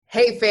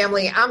Hey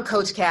family, I'm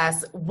Coach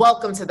Cass.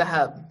 Welcome to the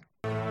Hub.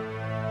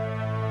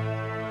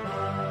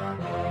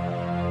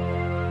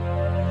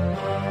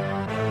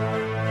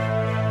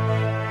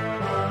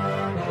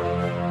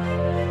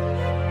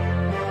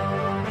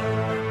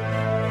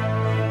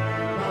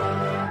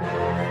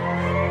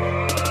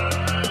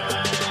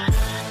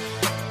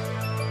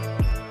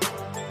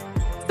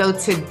 So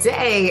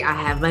today I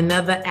have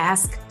another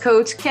Ask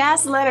Coach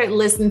Cass letter.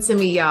 Listen to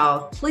me,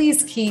 y'all.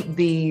 Please keep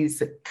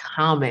these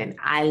coming.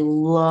 I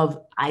love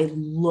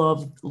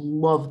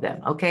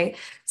them. Okay.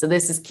 So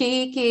this is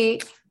Kiki.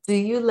 Do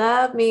you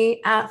love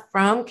me?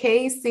 From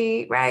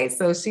KC, right?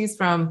 So she's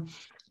from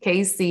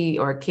KC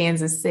or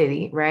Kansas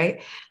City,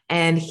 right?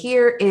 And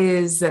here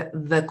is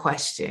the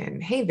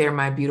question. Hey there,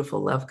 my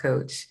beautiful love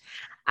coach.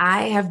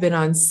 I have been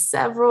on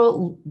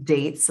several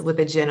dates with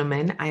a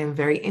gentleman I am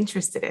very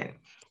interested in.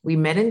 We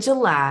met in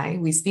July,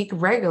 we speak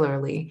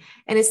regularly,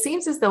 and it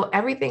seems as though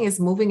everything is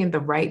moving in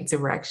the right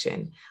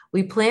direction.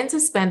 We plan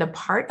to spend a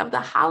part of the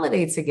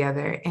holiday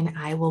together, and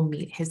I will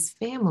meet his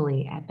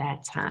family at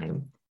that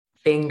time.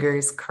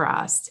 Fingers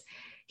crossed.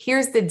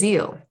 Here's the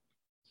deal.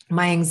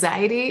 My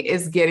anxiety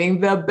is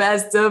getting the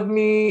best of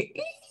me.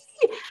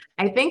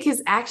 I think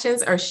his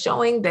actions are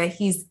showing that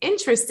he's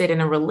interested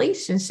in a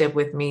relationship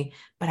with me,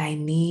 but I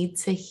need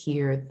to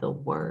hear the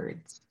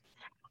words.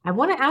 I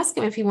want to ask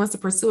him if he wants to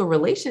pursue a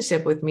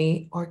relationship with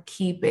me or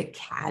keep it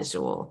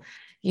casual.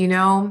 You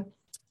know,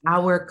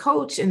 our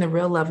coach in the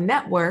Real Love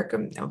Network,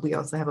 we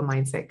also have a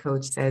mindset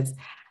coach, says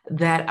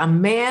that a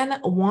man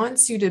who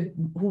wants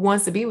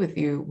to be with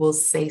you will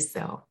say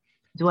so.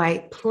 Do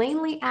I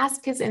plainly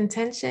ask his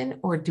intention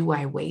or do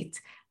I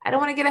wait? I don't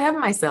want to get ahead of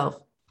myself.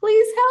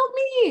 Please help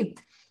me.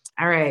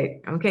 All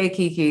right. Okay,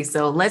 Kiki.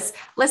 So let's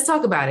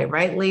talk about it,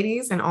 right,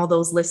 ladies, and all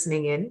those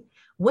listening in.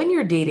 When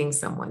you're dating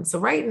someone. So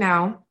right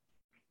now,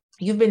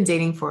 you've been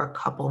dating for a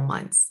couple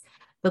months.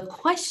 The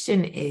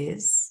question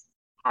is,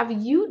 have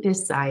you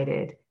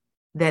decided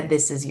that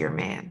this is your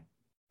man?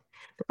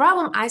 The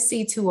problem I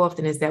see too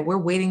often is that we're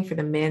waiting for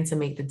the man to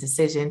make the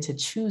decision to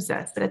choose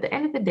us. But at the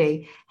end of the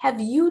day,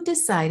 have you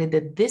decided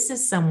that this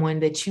is someone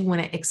that you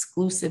want to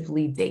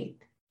exclusively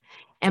date?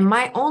 And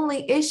my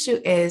only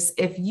issue is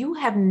if you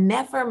have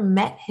never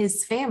met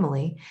his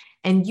family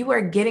and you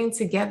are getting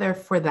together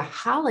for the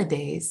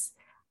holidays,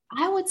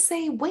 I would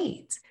say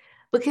wait,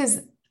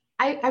 because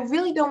I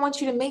really don't want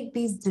you to make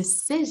these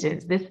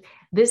decisions,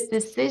 this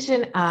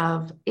decision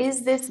of,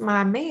 is this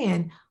my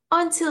man,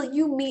 until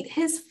you meet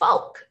his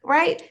folk,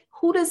 right?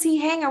 Who does he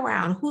hang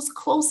around? Who's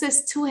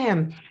closest to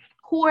him?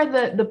 Who are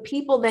the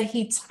people that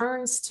he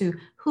turns to?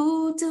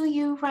 Who do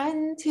you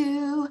run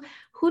to?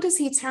 Who does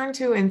he turn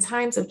to in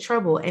times of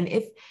trouble? And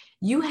if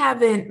you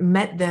haven't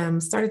met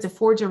them, started to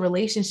forge a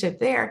relationship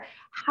there,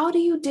 how do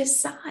you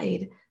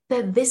decide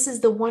that this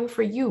is the one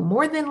for you?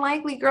 More than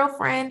likely,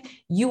 girlfriend,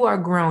 you are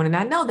grown. And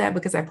I know that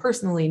because I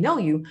personally know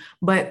you,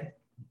 but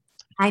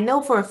I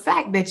know for a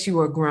fact that you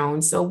are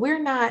grown. So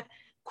we're not,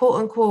 quote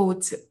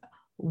unquote,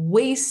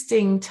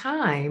 wasting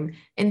time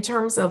in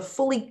terms of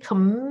fully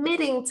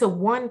committing to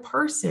one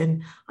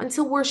person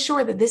until we're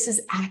sure that this is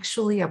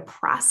actually a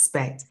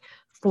prospect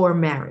for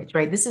marriage,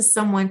 right? This is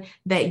someone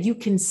that you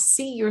can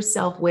see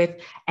yourself with.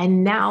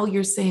 And now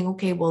you're saying,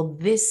 okay, well,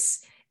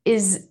 this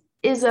is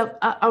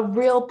a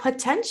real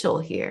potential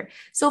here.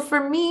 So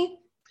for me,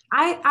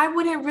 I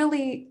wouldn't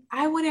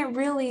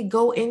really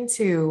go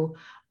into,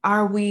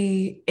 are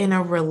we in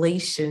a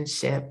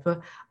relationship?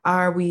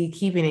 Are we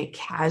keeping it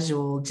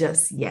casual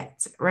just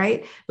yet?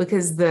 Right?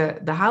 Because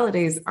the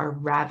holidays are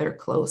rather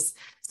close.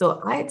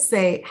 So I'd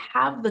say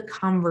have the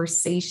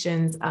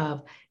conversations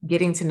of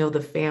getting to know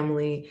the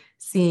family,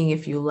 seeing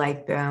if you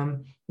like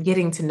them,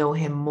 getting to know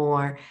him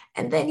more.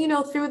 And then,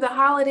 through the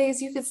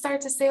holidays, you could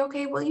start to say,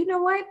 okay, well, you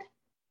know what?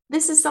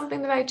 This is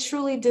something that I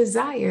truly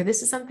desire.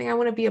 This is something I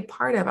want to be a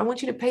part of. I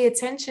want you to pay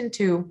attention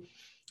to,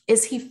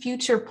 is he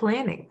future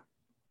planning?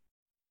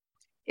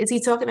 Is he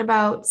talking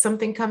about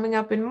something coming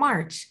up in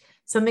March,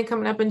 something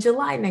coming up in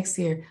July next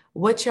year?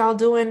 What y'all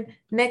doing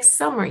next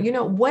summer?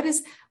 What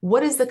is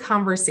the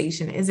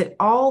conversation? Is it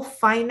all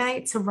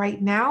finite to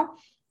right now,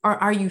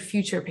 or are you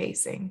future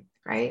pacing?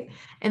 Right?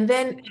 And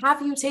then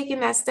have you taken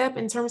that step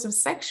in terms of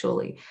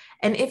sexually?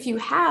 And if you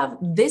have,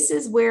 this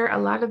is where a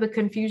lot of the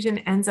confusion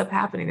ends up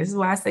happening. This is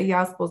why I say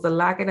y'all supposed to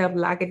lock it up,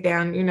 lock it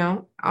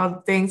down, all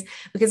the things,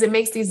 because it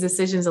makes these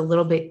decisions a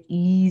little bit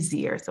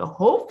easier. So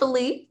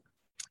hopefully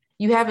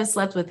you haven't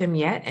slept with him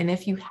yet. And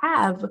if you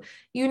have,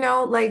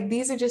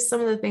 these are just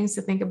some of the things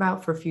to think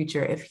about for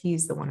future, if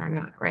he's the one or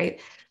not, right?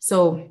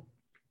 So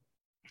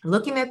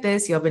looking at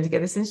this, y'all been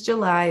together since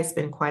July. It's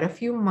been quite a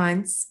few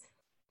months.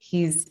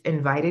 He's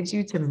invited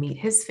you to meet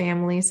his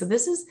family. So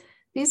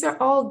these are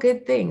all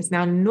good things.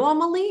 Now,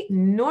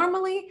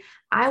 normally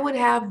I would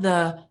have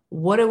the,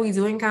 what are we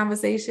doing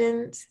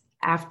conversations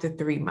after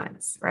 3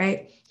 months,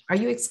 right? Are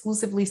you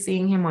exclusively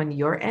seeing him on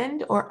your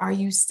end, or are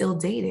you still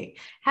dating?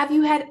 Have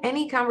you had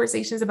any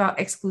conversations about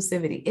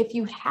exclusivity? If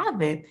you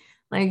haven't,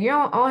 you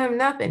don't owe him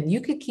nothing.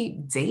 You could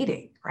keep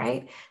dating,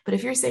 right? But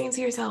if you're saying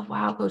to yourself,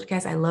 wow, Coach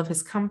Cass, I love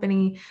his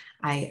company.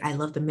 I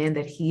love the man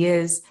that he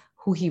is,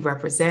 who he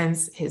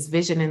represents, his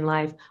vision in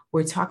life.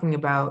 We're talking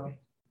about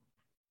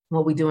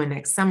what we're doing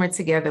next summer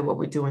together, what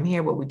we're doing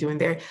here, what we're doing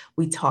there.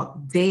 We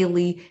talk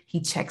daily. He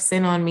checks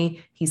in on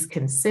me. He's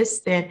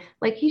consistent.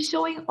 Like he's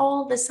showing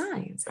all the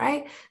signs,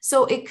 right?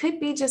 So it could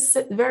be just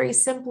very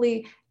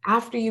simply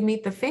after you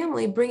meet the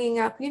family, bringing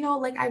up,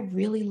 like I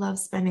really love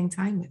spending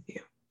time with you.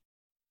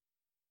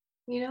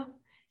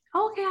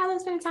 Okay, I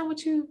love spending time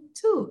with you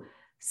too.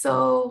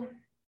 So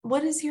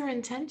what is your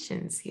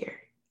intentions here,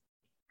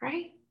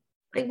 right?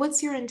 Like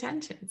what's your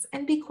intentions?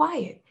 And be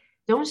quiet.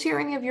 Don't share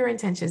any of your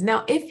intentions.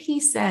 Now, if he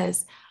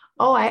says,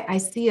 oh, I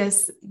see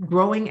us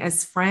growing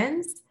as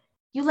friends,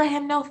 you let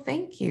him know,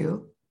 thank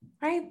you,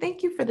 right?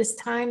 Thank you for this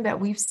time that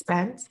we've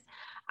spent.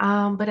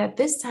 But at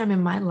this time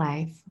in my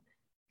life,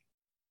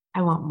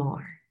 I want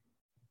more.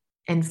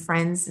 And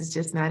friends is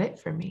just not it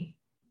for me,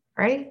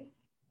 right?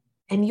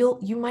 And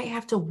you might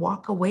have to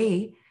walk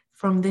away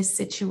from this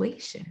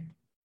situation.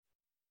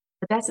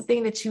 But that's the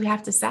thing that you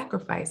have to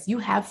sacrifice. You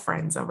have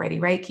friends already,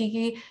 right,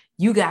 Kiki?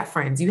 You got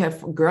friends. You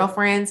have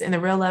girlfriends in the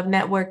Real Love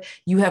Network.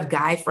 You have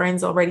guy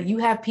friends already. You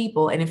have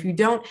people. And if you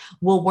don't,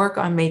 we'll work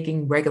on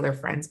making regular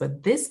friends.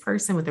 But this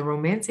person with a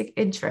romantic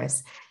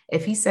interest,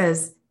 if he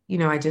says,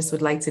 I just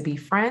would like to be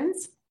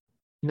friends,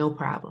 no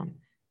problem.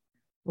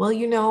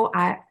 Well,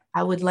 I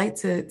would like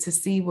to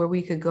see where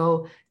we could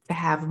go to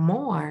have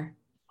more.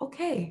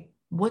 Okay.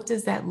 What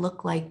does that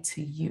look like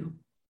to you?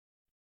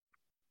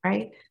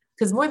 Right?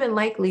 Because more than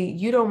likely,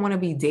 you don't want to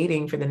be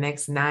dating for the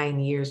next 9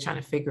 years trying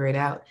to figure it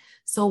out.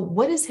 So,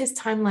 what is his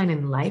timeline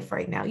in life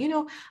right now?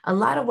 A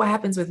lot of what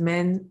happens with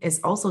men is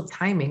also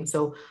timing.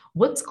 So,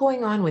 what's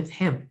going on with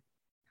him?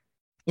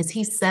 Is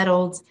he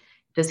settled?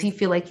 Does he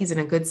feel like he's in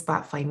a good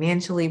spot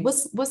financially?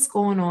 What's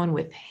going on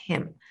with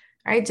him?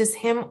 Right? Just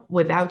him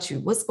without you.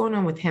 What's going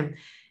on with him?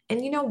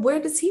 And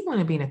where does he want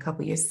to be in a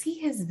couple years? See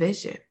his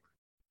vision.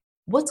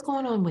 What's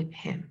going on with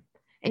him?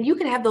 And you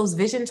can have those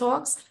vision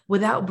talks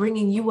without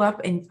bringing you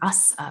up and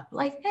us up.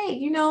 Like,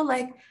 hey,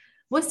 like,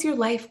 what's your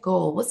life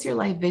goal? What's your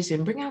life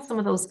vision? Bring out some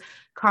of those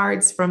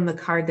cards from the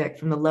card deck,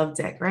 from the love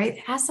deck,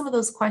 right? Ask some of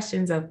those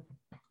questions of,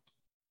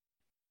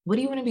 what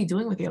do you want to be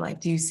doing with your life?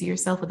 Do you see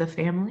yourself with a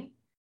family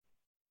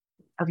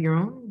of your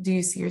own? Do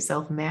you see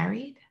yourself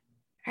married?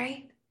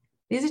 Right?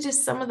 These are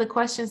just some of the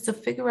questions to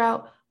figure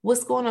out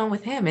what's going on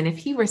with him. And if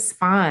he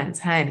responds,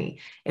 honey,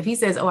 if he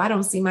says, oh, I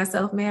don't see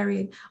myself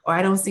married, or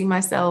I don't see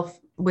myself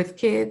with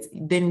kids,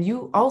 then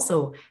you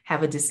also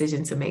have a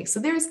decision to make. So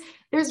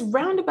there's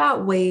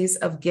roundabout ways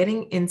of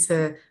getting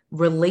into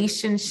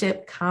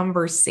relationship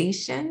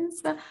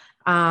conversations,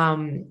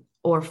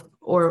 or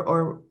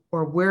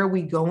where are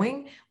we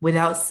going,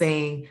 without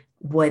saying,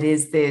 what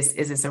is this?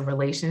 Is this a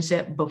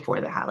relationship, before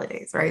the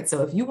holidays, right?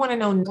 So if you want to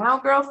know now,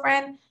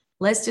 girlfriend,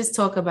 let's just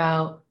talk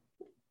about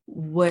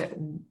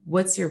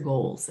what's your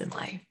goals in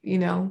life,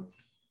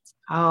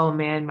 Oh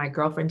man, my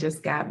girlfriend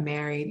just got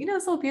married.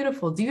 So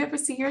beautiful. Do you ever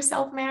see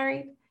yourself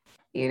married?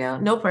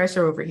 No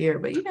pressure over here,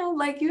 but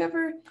like, you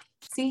ever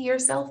see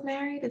yourself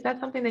married? Is that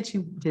something that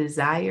you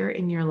desire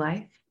in your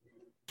life?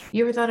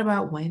 You ever thought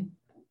about when?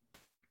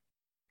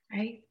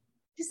 Right?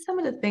 Just some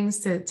of the things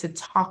to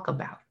talk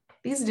about.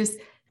 These are just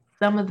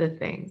some of the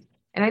things.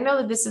 And I know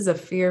that this is a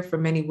fear for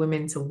many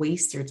women, to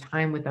waste your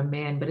time with a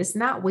man, but it's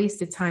not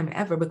wasted time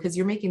ever, because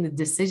you're making the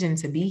decision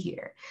to be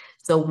here.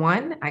 So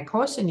one, I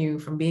caution you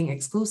from being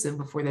exclusive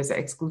before there's an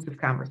exclusive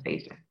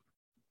conversation.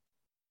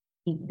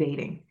 Keep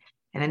dating.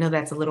 And I know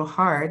that's a little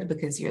hard,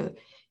 because you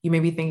may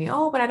be thinking,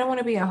 oh, but I don't want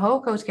to be a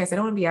hoe, Coach Cass. I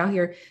don't want to be out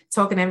here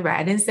talking to everybody.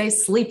 I didn't say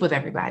sleep with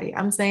everybody.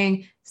 I'm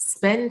saying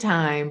spend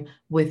time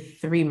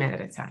with 3 men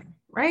at a time,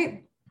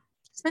 right?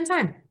 Spend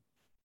time.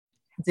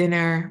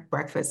 Dinner,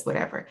 breakfast,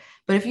 whatever.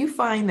 But if you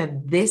find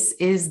that this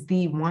is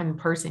the one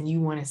person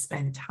you want to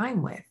spend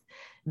time with,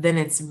 then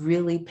it's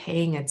really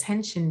paying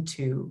attention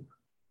to,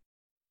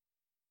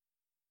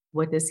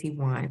 what does he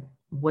want?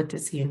 What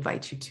does he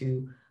invite you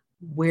to?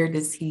 Where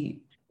does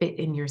he fit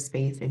in your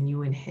space and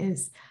you in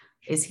his?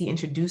 Is he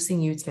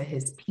introducing you to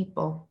his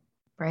people,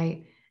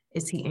 right?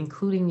 Is he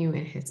including you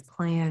in his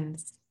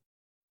plans?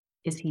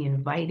 Is he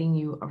inviting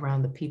you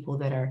around the people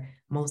that are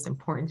most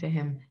important to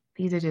him?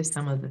 These are just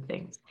some of the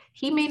things.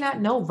 He may not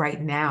know right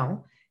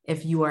now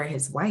if you are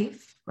his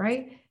wife,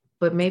 right?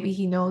 But maybe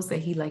he knows that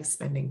he likes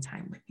spending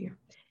time with you.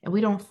 And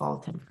we don't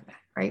fault him for that,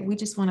 right? We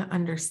just want to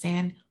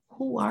understand,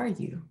 who are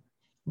you?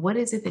 What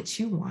is it that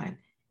you want?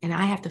 And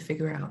I have to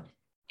figure out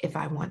if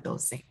I want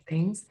those same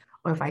things,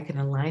 or if I can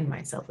align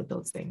myself with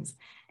those things.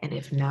 And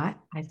if not,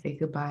 I say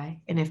goodbye.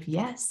 And if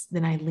yes,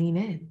 then I lean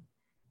in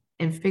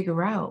and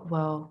figure out,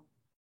 well,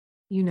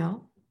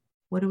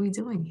 what are we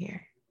doing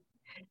here?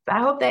 So I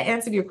hope that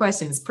answered your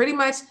questions. Pretty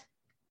much,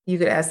 you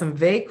could ask some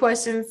vague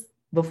questions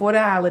before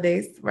the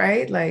holidays,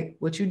 right? Like,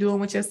 what you doing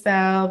with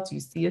yourself? Do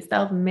you see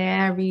yourself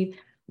married?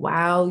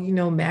 Wow,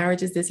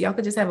 marriage is this. Y'all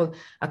could just have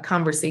a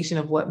conversation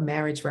of what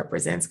marriage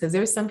represents, because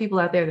there's some people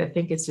out there that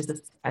think it's just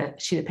a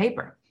sheet of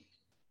paper,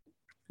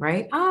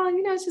 right? Oh,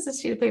 it's just a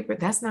sheet of paper.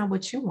 That's not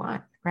what you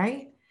want,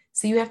 right?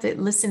 So you have to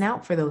listen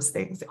out for those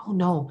things. Oh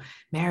no,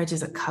 marriage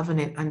is a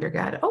covenant under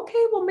God.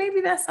 Okay, well,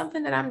 maybe that's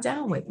something that I'm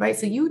down with, right?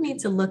 So you need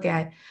to look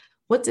at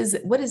what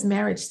is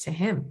marriage to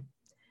him?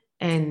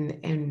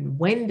 And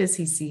when does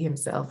he see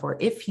himself, or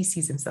if he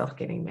sees himself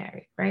getting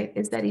married, right?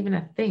 Is that even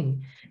a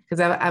thing? Because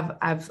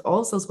I've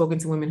also spoken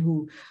to women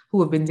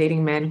who have been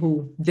dating men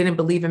who didn't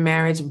believe in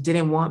marriage, who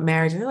didn't want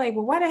marriage. And they're like,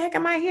 well, why the heck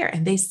am I here?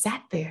 And they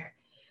sat there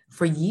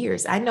for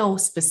years. I know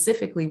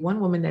specifically one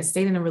woman that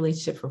stayed in a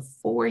relationship for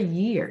 4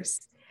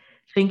 years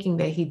thinking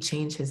that he'd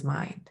change his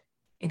mind,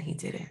 and he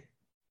didn't,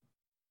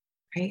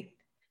 right?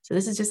 So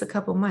this is just a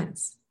couple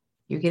months.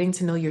 You're getting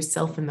to know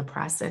yourself in the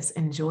process.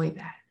 Enjoy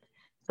that.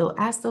 So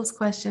ask those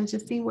questions to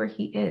see where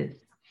he is.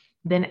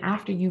 Then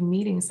after you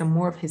meeting some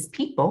more of his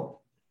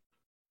people,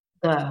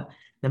 the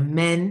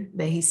men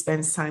that he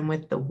spends time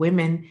with, the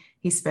women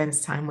he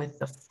spends time with,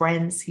 the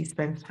friends he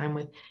spends time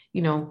with,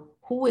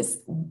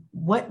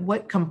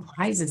 what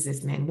comprises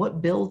this man?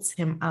 What builds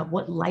him up?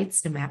 What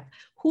lights him up?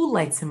 Who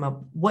lights him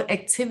up? What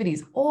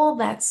activities? All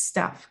that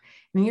stuff.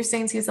 And you're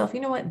saying to yourself,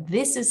 you know what?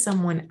 This is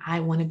someone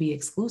I want to be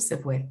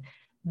exclusive with.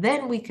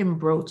 Then we can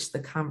broach the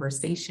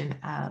conversation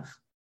of,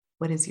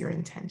 what is your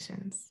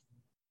intentions,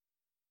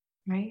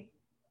 right?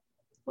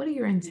 What are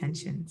your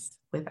intentions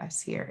with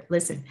us here?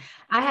 Listen,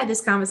 I had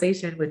this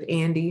conversation with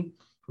Andy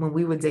when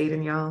we were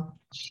dating, y'all.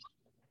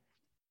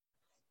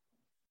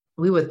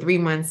 We were 3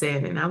 months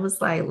in, and I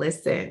was like,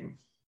 listen,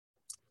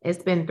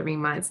 it's been 3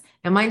 months.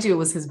 And mind you, it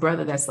was his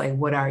brother that's like,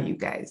 what are you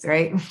guys,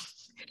 right?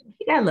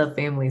 You gotta love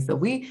family. So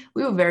we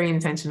were very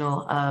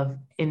intentional of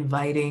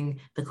inviting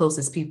the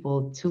closest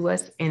people to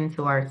us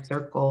into our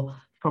circle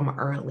from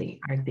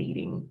early, our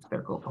dating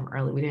circle from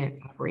early. We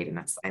didn't operate in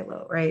that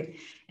silo, right?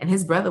 And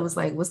his brother was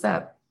like, what's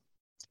up?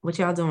 What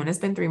y'all doing? It's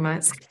been 3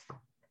 months.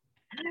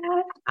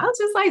 I was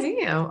just like,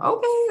 damn,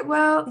 okay,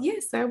 well,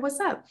 yes, sir,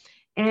 what's up?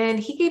 And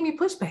he gave me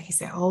pushback. He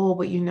said, oh,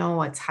 but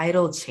a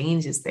title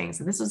changes things.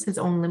 And this was his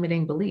own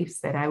limiting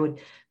beliefs, that I would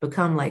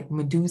become like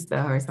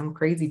Medusa or some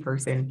crazy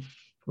person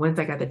once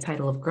I got the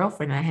title of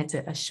girlfriend. I had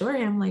to assure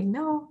him, like,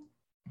 no,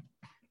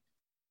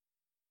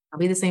 I'll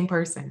be the same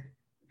person.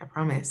 I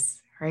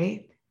promise,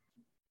 right?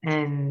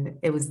 And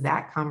it was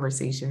that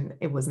conversation.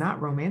 It was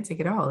not romantic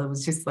at all. It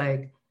was just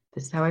like,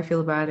 this is how I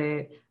feel about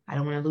it. I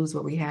don't want to lose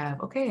what we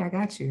have. Okay, I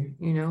got you,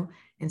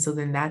 And so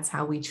then that's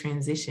how we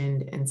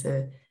transitioned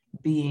into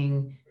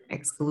being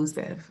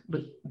exclusive.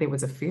 But there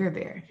was a fear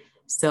there.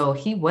 So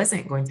he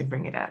wasn't going to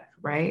bring it up,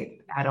 right?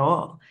 At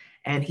all.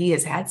 And he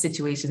has had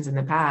situations in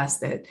the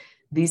past that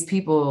these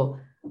people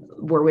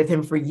were with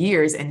him for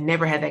years and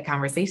never had that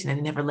conversation, and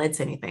it never led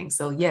to anything.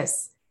 So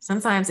yes,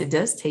 sometimes it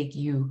does take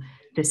you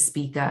to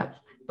speak up.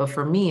 But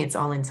for me, it's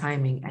all in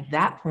timing. At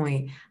that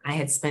point, I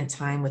had spent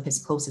time with his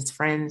closest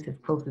friends, his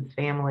closest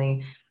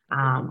family.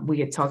 We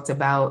had talked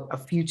about a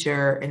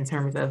future in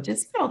terms of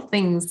just,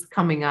 things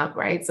coming up,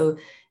 right? So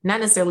not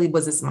necessarily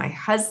was this my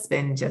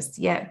husband just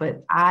yet,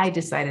 but I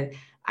decided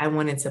I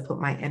wanted to put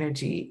my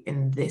energy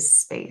in this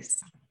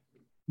space.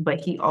 But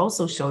he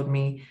also showed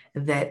me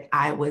that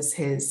I was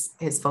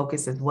his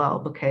focus as well,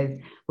 because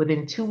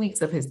within 2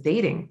 weeks of us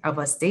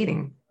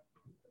dating,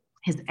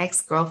 his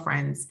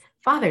ex-girlfriend's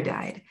father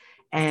died.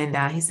 And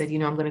he said,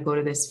 I'm going to go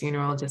to this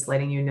funeral, just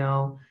letting you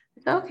know.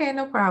 I said, okay,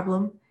 no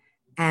problem.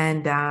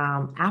 And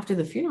after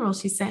the funeral,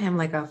 she sent him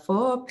like a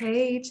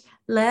 4-page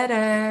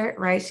letter,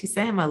 right? She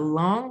sent him a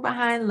long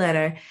behind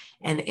letter.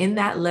 And in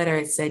that letter,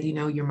 it said,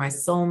 you're my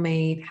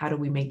soulmate. How do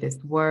we make this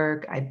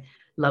work? I'd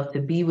love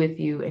to be with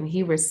you. And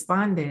he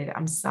responded,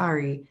 I'm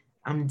sorry,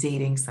 I'm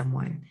dating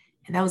someone.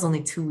 And that was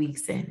only 2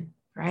 weeks in,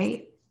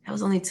 right? That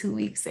was only 2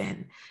 weeks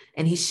in.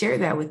 And he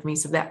shared that with me.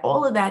 So that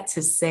all of that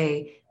to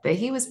say that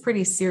he was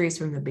pretty serious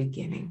from the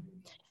beginning.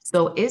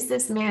 So is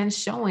this man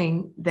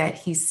showing that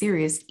he's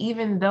serious,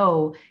 even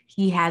though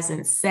he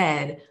hasn't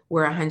said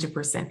we're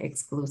 100%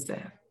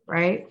 exclusive,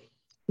 right?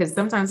 Because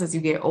sometimes as you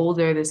get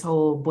older, this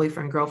whole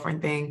boyfriend,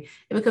 girlfriend thing,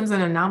 it becomes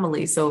an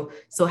anomaly. So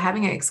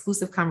having an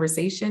exclusive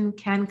conversation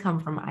can come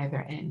from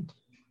either end,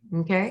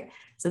 okay?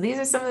 So these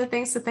are some of the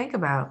things to think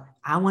about.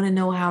 I want to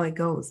know how it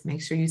goes.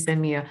 Make sure you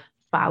send me a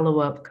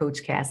follow-up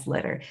Coach Cass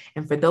letter.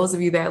 And for those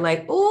of you that are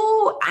like,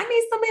 oh, I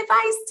need some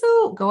advice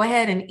too, go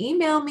ahead and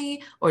email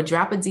me or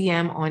drop a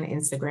DM on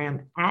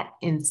Instagram at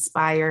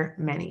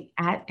InspireMany,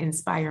 at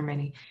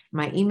InspireMany.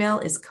 My email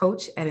is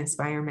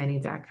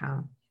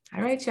coach@inspiremany.com.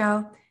 All right,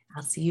 y'all.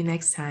 I'll see you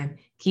next time.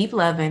 Keep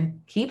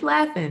loving, keep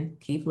laughing,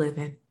 keep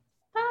living.